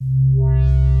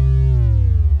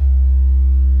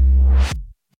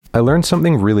I learned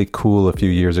something really cool a few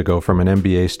years ago from an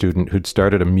MBA student who'd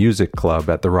started a music club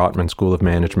at the Rotman School of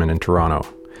Management in Toronto.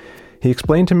 He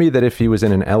explained to me that if he was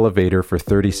in an elevator for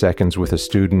 30 seconds with a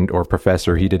student or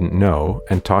professor he didn't know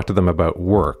and talked to them about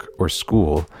work or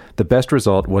school, the best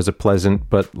result was a pleasant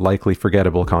but likely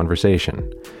forgettable conversation.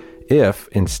 If,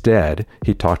 instead,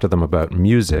 he talked to them about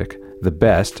music, the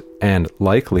best and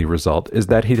likely result is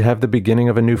that he'd have the beginning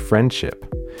of a new friendship.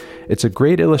 It's a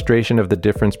great illustration of the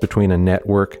difference between a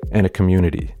network and a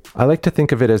community. I like to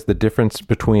think of it as the difference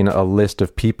between a list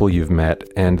of people you've met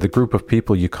and the group of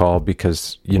people you call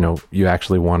because, you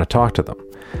actually want to talk to them.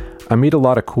 I meet a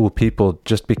lot of cool people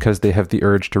just because they have the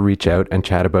urge to reach out and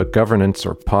chat about governance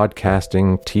or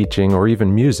podcasting, teaching, or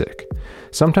even music.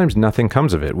 Sometimes nothing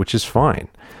comes of it, which is fine.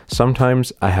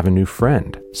 Sometimes I have a new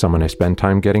friend, someone I spend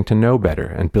time getting to know better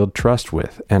and build trust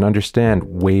with and understand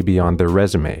way beyond their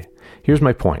resume. Here's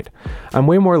my point. I'm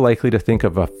way more likely to think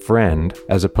of a friend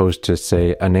as opposed to,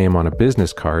 say, a name on a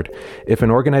business card if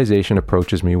an organization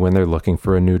approaches me when they're looking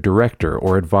for a new director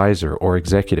or advisor or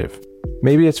executive.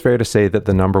 Maybe it's fair to say that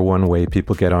the number one way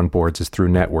people get on boards is through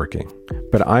networking,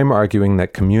 but I'm arguing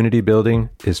that community building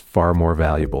is far more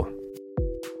valuable.